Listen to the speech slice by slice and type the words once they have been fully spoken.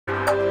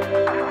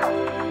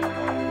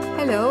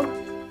Hello,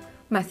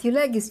 Matthew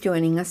Legg is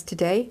joining us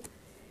today.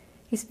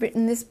 He's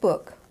written this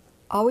book,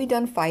 Are We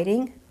Done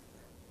Fighting?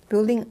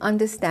 Building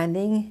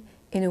Understanding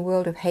in a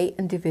World of Hate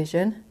and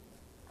Division.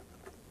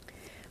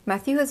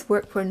 Matthew has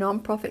worked for a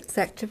non-profit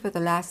sector for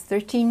the last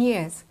 13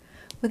 years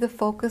with a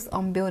focus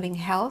on building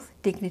health,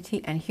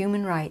 dignity and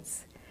human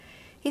rights.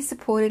 He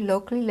supported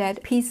locally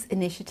led peace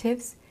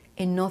initiatives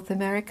in North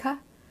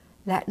America,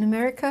 Latin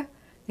America,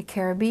 the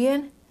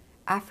Caribbean,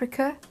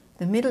 Africa,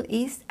 the Middle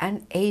East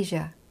and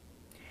Asia.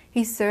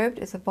 He served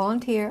as a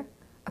volunteer,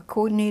 a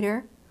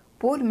coordinator,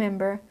 board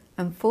member,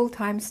 and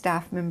full-time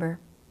staff member.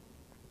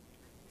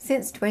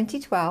 Since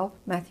 2012,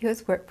 Matthew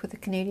has worked with the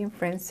Canadian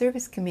Friends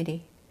Service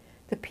Committee,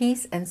 the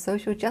Peace and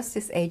Social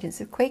Justice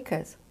Agency of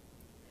Quakers.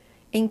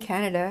 In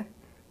Canada,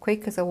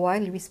 Quakers are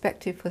widely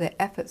respected for their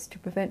efforts to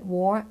prevent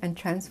war and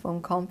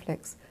transform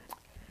conflicts.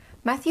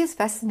 Matthew's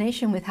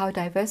fascination with how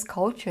diverse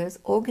cultures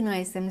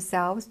organize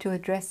themselves to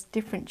address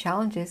different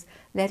challenges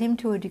led him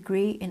to a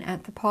degree in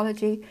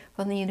anthropology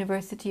from the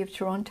University of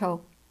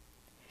Toronto.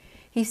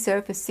 He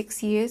served for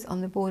 6 years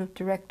on the board of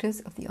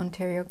directors of the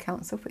Ontario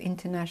Council for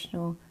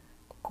International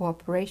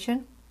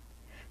Cooperation.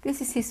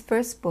 This is his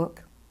first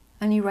book,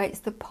 and he writes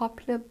the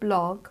popular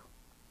blog,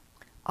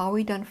 Are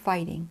We Done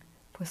Fighting?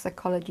 For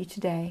Psychology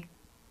Today.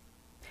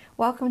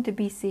 Welcome to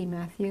BC,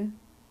 Matthew.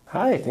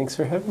 Hi, thanks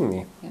for having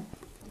me. Yeah.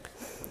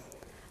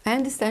 I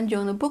understand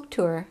you're on a book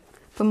tour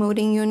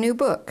promoting your new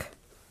book.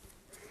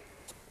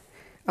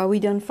 Are We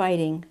Done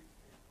Fighting?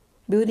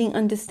 Building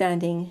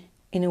Understanding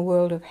in a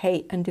World of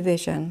Hate and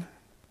Division.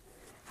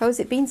 How has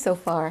it been so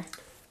far?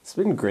 It's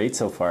been great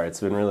so far. It's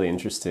been really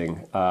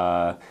interesting.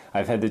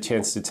 I've had the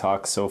chance to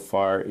talk so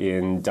far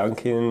in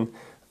Duncan,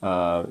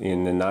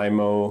 in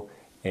Nanaimo,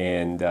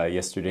 and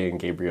yesterday in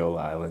Gabriel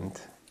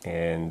Island,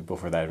 and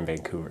before that in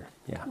Vancouver.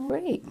 Yeah.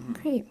 Great,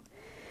 great.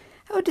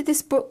 How did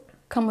this book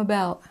come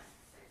about?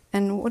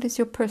 And what is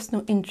your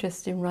personal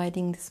interest in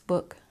writing this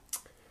book?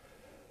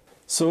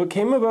 So it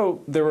came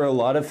about, there were a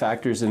lot of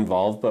factors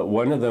involved, but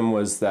one of them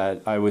was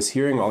that I was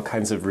hearing all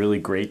kinds of really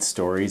great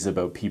stories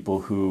about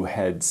people who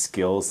had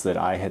skills that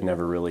I had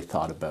never really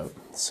thought about.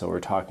 So we're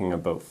talking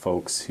about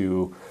folks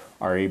who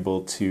are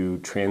able to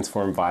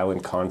transform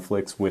violent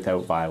conflicts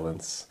without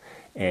violence.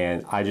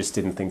 And I just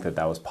didn't think that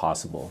that was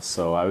possible.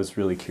 So I was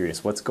really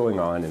curious, what's going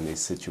on in these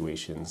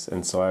situations?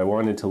 And so I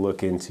wanted to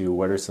look into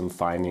what are some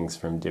findings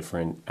from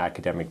different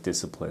academic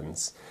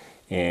disciplines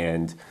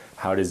and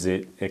how does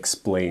it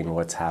explain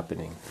what's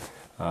happening?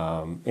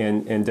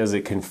 And does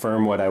it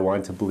confirm what I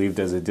want to believe?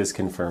 Does it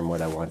disconfirm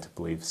what I want to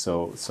believe?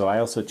 So I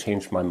also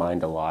changed my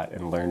mind a lot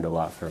and learned a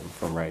lot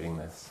from writing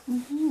this.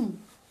 Mm-hmm.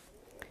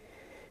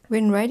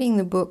 When writing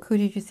the book, who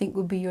did you think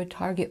would be your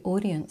target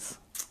audience?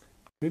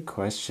 Good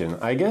question.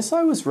 I guess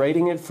I was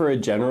writing it for a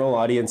general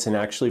audience and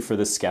actually for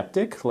the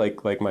skeptic,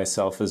 like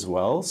myself as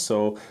well.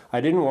 So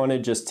I didn't want to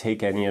just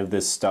take any of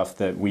this stuff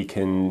that we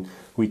can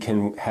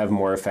have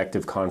more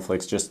effective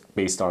conflicts just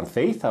based on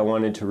faith. I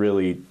wanted to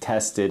really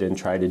test it and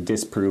try to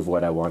disprove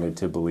what I wanted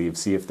to believe,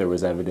 see if there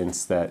was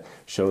evidence that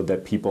showed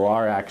that people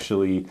are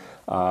actually,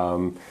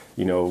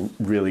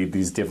 really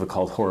these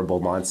difficult, horrible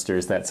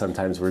monsters that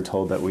sometimes we're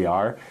told that we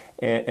are.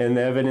 And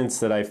the evidence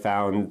that I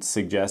found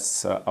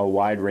suggests a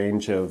wide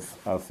range of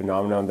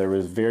phenomena. There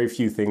was very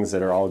few things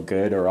that are all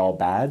good or all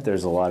bad.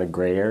 There's a lot of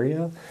gray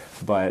area.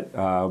 But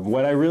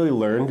what I really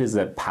learned is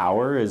that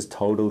power is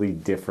totally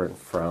different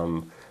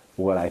from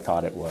what I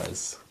thought it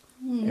was.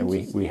 And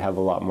we have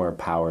a lot more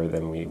power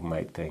than we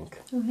might think.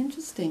 Oh,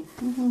 interesting.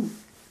 Mm-hmm.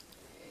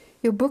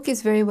 Your book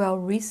is very well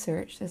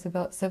researched. There's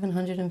about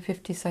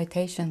 750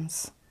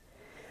 citations.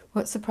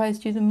 What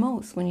surprised you the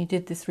most when you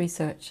did this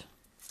research?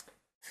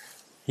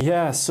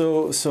 Yeah,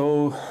 so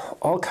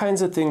all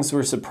kinds of things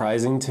were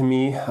surprising to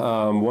me.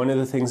 One of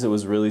the things that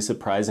was really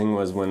surprising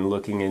was when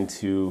looking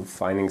into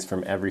findings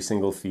from every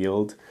single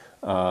field,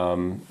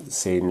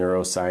 say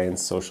neuroscience,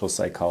 social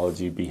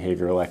psychology,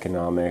 behavioral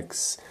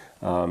economics.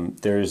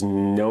 There's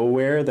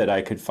nowhere that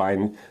I could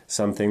find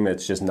something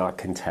that's just not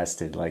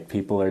contested. Like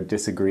people are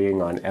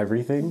disagreeing on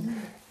everything.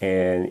 Mm-hmm.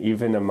 And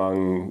even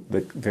among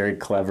the very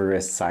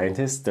cleverest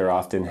scientists, they're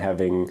often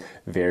having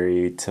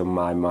very, to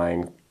my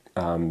mind,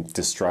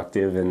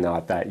 destructive and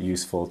not that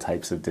useful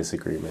types of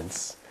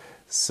disagreements.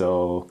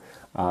 So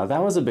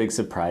that was a big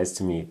surprise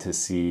to me to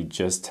see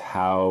just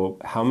how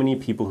many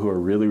people who are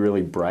really,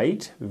 really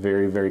bright,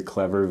 very, very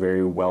clever,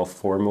 very well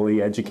formally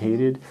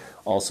educated,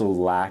 also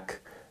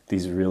lack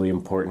these really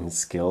important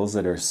skills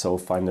that are so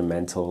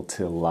fundamental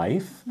to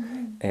life.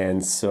 Mm-hmm.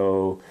 And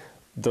so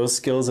those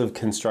skills of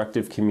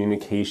constructive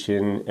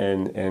communication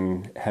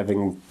and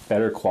having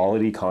better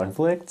quality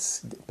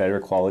conflicts, better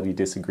quality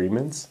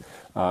disagreements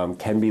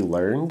can be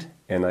learned.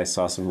 And I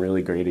saw some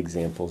really great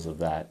examples of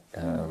that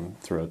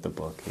throughout the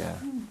book, yeah.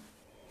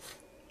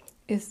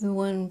 Is there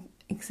one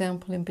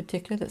example in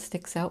particular that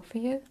sticks out for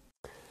you?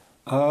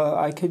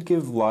 I could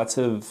give lots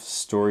of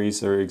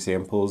stories or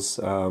examples.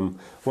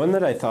 One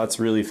that I thought's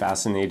really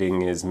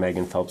fascinating is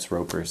Megan Phelps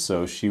Roper.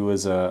 So she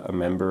was a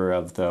member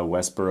of the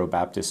Westboro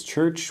Baptist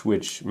Church,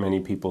 which many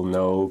people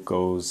know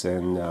goes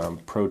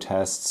and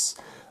protests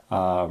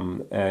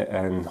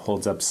and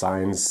holds up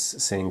signs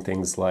saying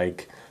things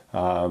like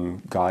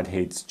God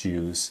hates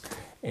Jews.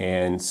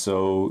 And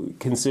so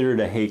considered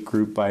a hate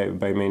group by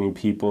many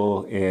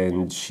people,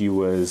 and she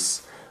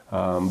was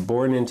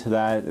born into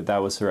that.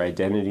 That was her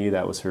identity.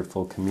 That was her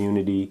full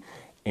community.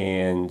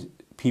 And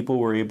people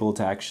were able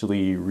to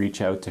actually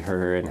reach out to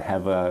her and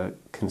have a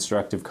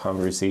constructive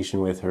conversation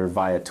with her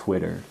via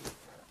Twitter.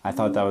 I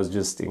thought that was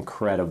just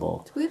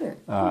incredible. Twitter?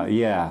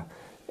 Yeah.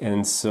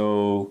 And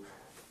so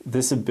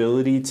this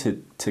ability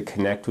to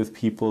connect with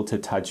people, to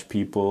touch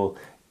people,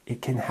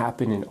 it can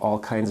happen in all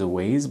kinds of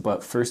ways,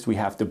 but first we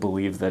have to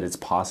believe that it's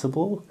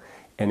possible.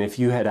 And if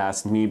you had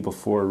asked me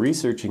before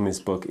researching this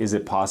book, is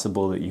it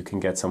possible that you can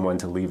get someone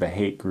to leave a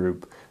hate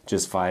group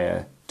just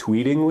via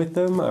tweeting with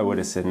them? I would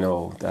have said,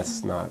 no,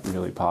 that's not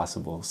really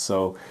possible.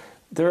 So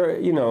there,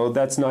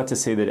 that's not to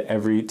say that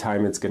every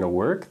time it's going to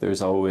work.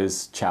 There's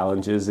always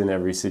challenges in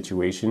every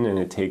situation, and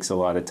it takes a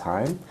lot of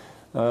time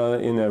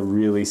in a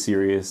really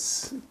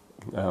serious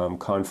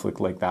conflict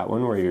like that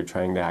one, where you're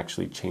trying to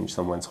actually change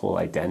someone's whole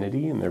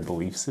identity and their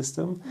belief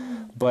system.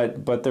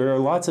 But there are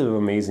lots of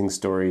amazing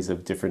stories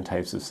of different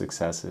types of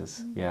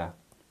successes. Yeah.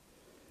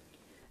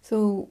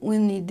 So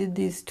when they did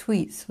these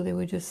tweets, so they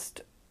were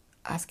just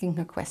asking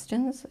her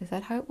questions, is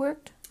that how it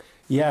worked?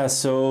 Yeah,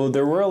 so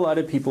there were a lot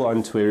of people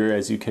on Twitter,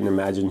 as you can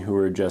imagine, who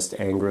were just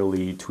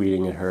angrily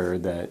tweeting at her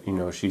that,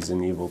 she's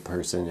an evil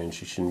person and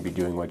she shouldn't be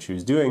doing what she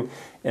was doing.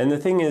 And the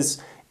thing is,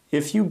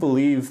 if you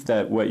believe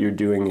that what you're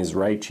doing is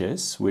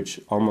righteous,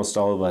 which almost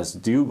all of us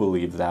do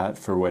believe that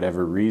for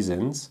whatever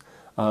reasons,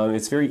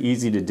 it's very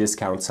easy to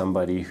discount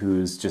somebody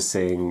who's just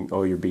saying,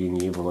 oh, you're being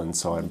evil and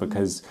so on,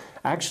 because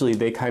actually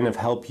they kind of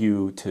help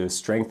you to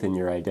strengthen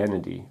your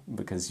identity,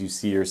 because you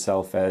see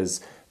yourself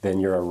as then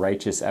you're a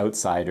righteous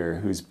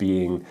outsider who's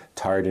being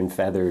tarred and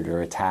feathered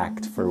or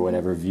attacked for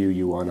whatever view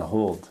you want to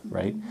hold,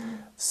 right?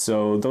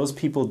 So those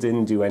people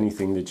didn't do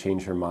anything to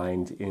change her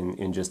mind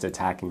in just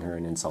attacking her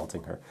and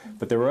insulting her.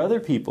 But there were other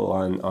people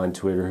on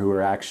Twitter who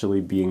were actually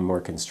being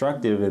more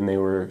constructive, and they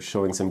were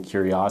showing some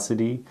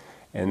curiosity,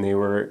 and they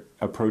were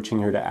approaching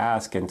her to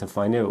ask and to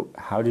find out,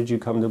 how did you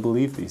come to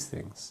believe these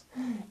things?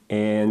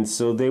 And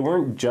so they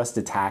weren't just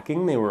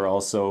attacking, they were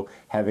also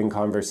having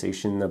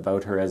conversation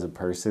about her as a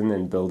person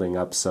and building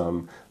up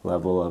some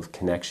level of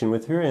connection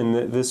with her.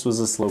 And this was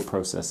a slow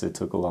process. It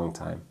took a long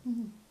time.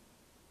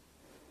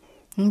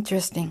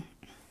 Interesting.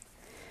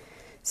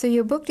 So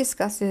your book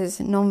discusses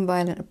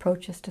nonviolent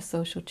approaches to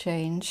social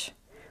change.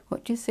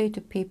 What do you say to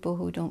people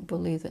who don't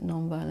believe that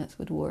nonviolence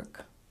would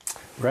work?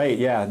 Right,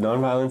 yeah.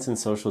 Nonviolence and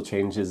social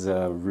change is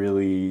a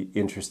really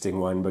interesting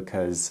one,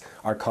 because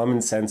our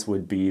common sense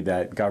would be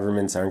that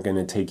governments aren't going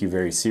to take you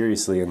very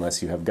seriously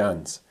unless you have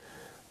guns.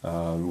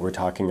 We're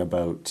talking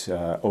about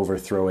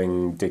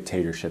overthrowing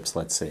dictatorships,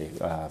 let's say,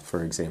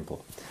 for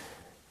example.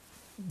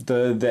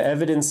 The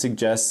evidence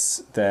suggests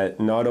that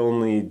not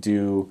only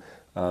do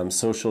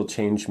social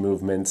change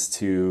movements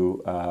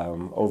to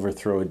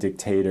overthrow a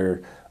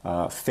dictator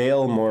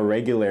fail more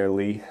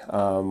regularly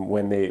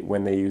when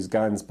they use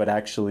guns, but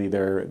actually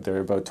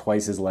they're about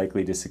twice as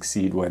likely to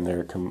succeed when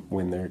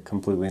they're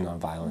completely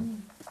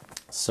nonviolent.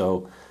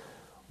 So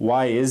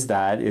why is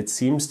that? It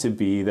seems to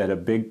be that a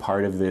big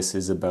part of this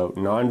is about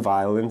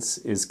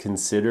nonviolence is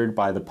considered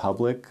by the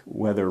public,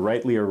 whether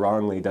rightly or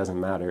wrongly, doesn't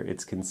matter.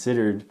 It's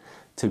considered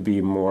to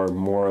be more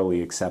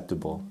morally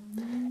acceptable.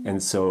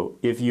 And so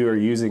if you are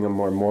using a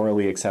more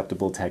morally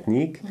acceptable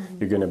technique,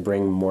 you're going to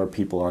bring more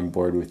people on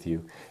board with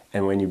you.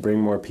 And when you bring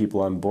more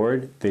people on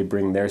board, they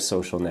bring their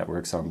social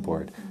networks on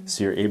board.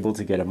 So you're able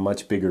to get a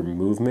much bigger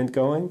movement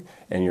going,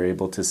 and you're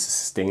able to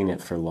sustain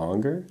it for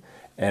longer.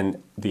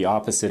 And the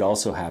opposite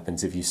also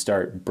happens. If you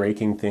start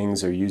breaking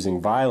things or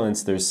using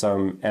violence, there's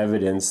some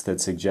evidence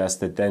that suggests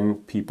that then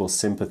people's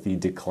sympathy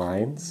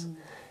declines.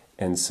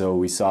 And so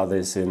we saw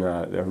this in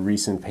a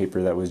recent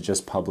paper that was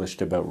just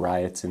published about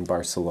riots in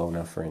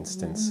Barcelona, for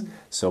instance.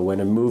 So when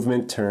a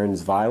movement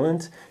turns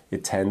violent,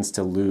 it tends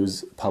to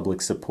lose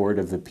public support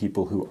of the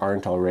people who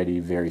aren't already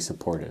very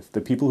supportive.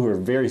 The people who are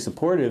very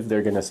supportive,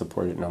 they're going to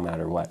support it no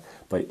matter what.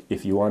 But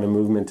if you want a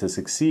movement to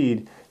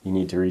succeed, you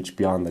need to reach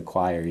beyond the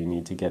choir. You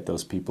need to get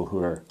those people who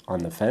are on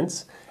the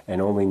fence,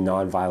 and only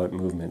nonviolent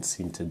movements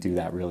seem to do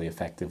that really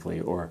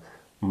effectively, or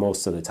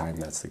most of the time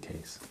that's the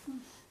case.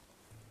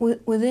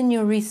 Within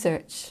your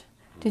research,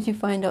 did you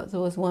find out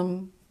there was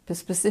one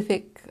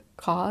specific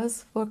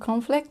cause for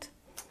conflict?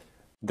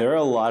 There are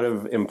a lot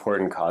of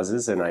important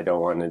causes, and I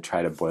don't want to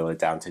try to boil it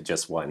down to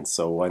just one.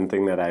 So one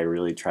thing that I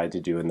really tried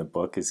to do in the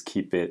book is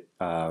keep it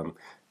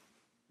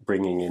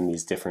bringing in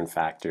these different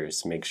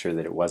factors, make sure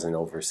that it wasn't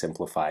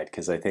oversimplified,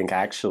 because I think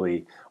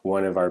actually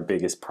one of our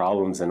biggest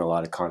problems in a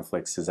lot of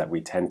conflicts is that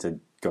we tend to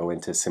go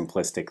into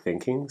simplistic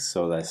thinking.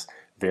 So that's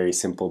very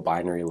simple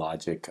binary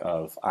logic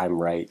of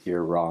I'm right,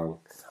 you're wrong,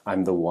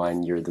 I'm the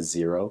one, you're the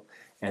zero.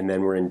 and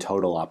then we're in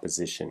total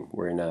opposition.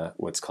 We're in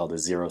what's called a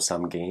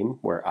zero-sum game,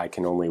 where I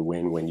can only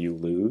win when you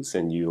lose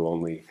and you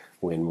only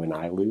win when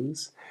I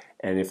lose.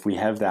 And if we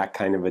have that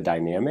kind of a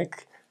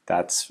dynamic,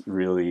 that's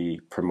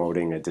really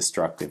promoting a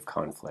destructive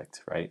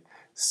conflict, right?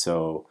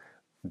 So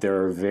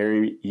there are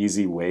very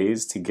easy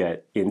ways to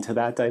get into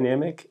that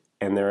dynamic,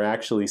 and there are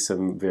actually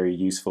some very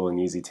useful and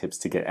easy tips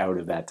to get out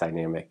of that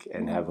dynamic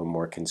and have a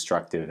more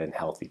constructive and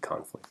healthy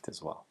conflict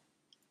as well.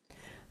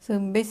 So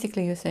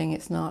basically you're saying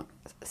it's not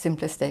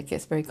simplistic,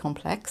 it's very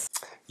complex.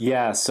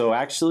 Yeah, so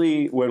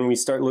actually when we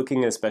start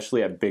looking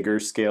especially at bigger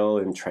scale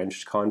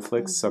entrenched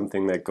conflicts,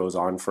 something that goes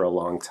on for a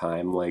long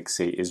time, like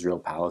say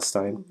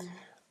Israel-Palestine,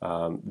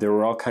 there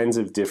were all kinds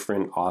of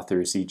different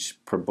authors, each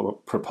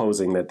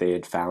proposing that they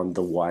had found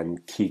the one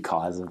key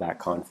cause of that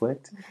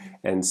conflict.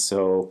 And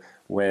so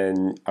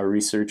when a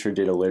researcher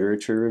did a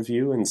literature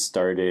review and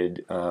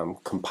started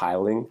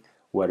compiling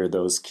what are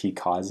those key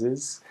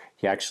causes,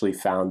 he actually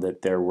found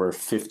that there were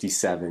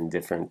 57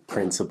 different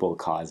principal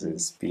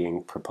causes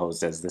being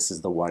proposed as this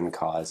is the one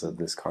cause of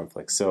this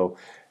conflict. So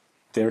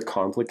they're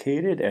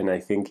complicated, and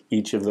I think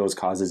each of those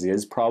causes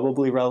is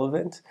probably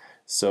relevant.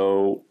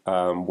 So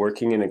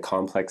working in a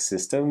complex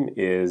system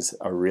is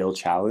a real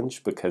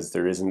challenge because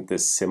there isn't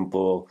this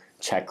simple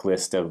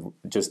checklist of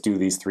just do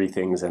these three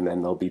things and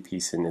then there'll be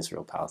peace in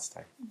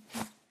Israel-Palestine.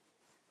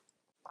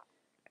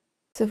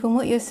 So from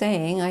what you're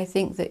saying, I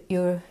think that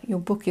your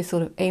book is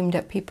sort of aimed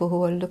at people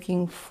who are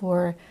looking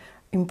for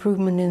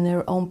improvement in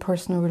their own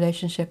personal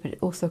relationship. It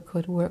also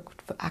could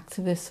work for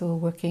activists who are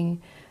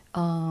working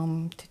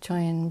to try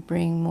and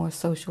bring more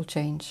social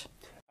change.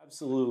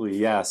 Absolutely,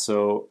 yeah.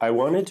 So I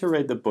wanted to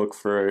write the book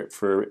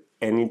for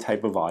any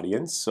type of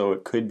audience. So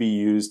it could be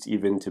used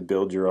even to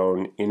build your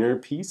own inner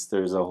peace.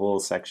 There's a whole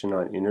section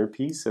on inner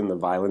peace and the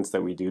violence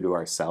that we do to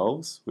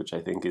ourselves, which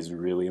I think is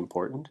really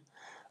important.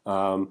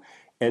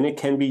 And it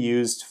can be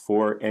used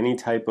for any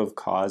type of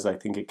cause. I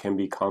think it can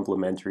be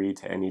complementary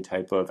to any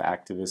type of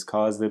activist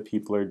cause that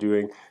people are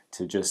doing,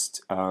 to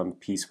just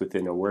peace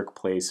within a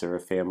workplace or a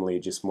family,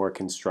 just more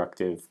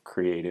constructive,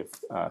 creative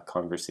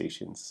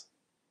conversations.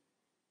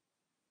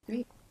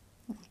 Great.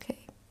 Okay.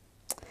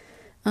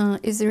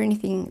 Is there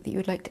anything that you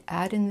would like to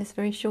add in this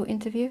very short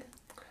interview?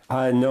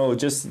 No,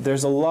 just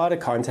there's a lot of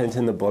content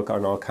in the book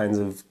on all kinds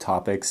of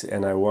topics,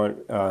 and I want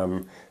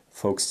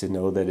folks to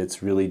know that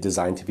it's really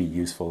designed to be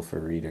useful for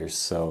readers.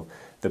 So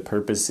the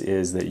purpose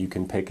is that you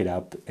can pick it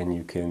up and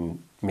you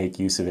can make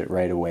use of it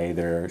right away.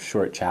 There are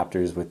short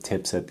chapters with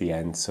tips at the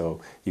end, so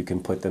you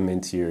can put them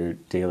into your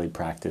daily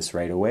practice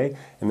right away.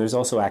 And there's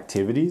also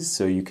activities,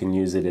 so you can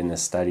use it in a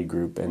study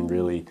group and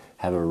really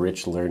have a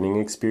rich learning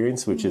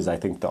experience, which is, I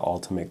think, the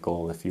ultimate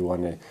goal. If you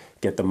want to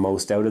get the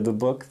most out of the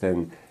book,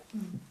 then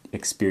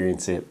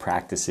experience it,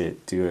 practice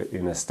it, do it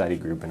in a study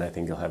group, and I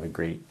think you'll have a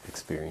great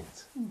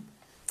experience.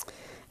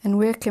 And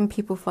where can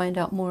people find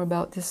out more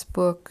about this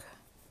book?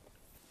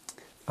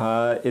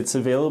 It's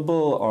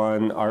available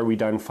on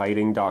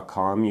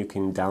arewedonefighting.com. You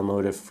can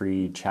download a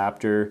free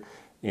chapter,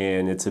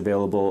 and it's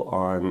available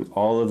on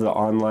all of the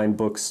online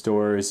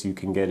bookstores. You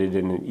can get it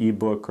in an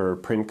ebook or a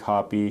print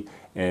copy,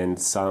 and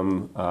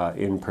some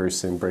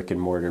in-person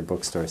brick-and-mortar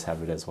bookstores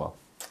have it as well.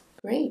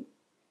 Great.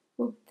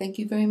 Well, thank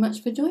you very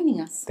much for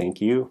joining us. Thank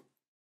you.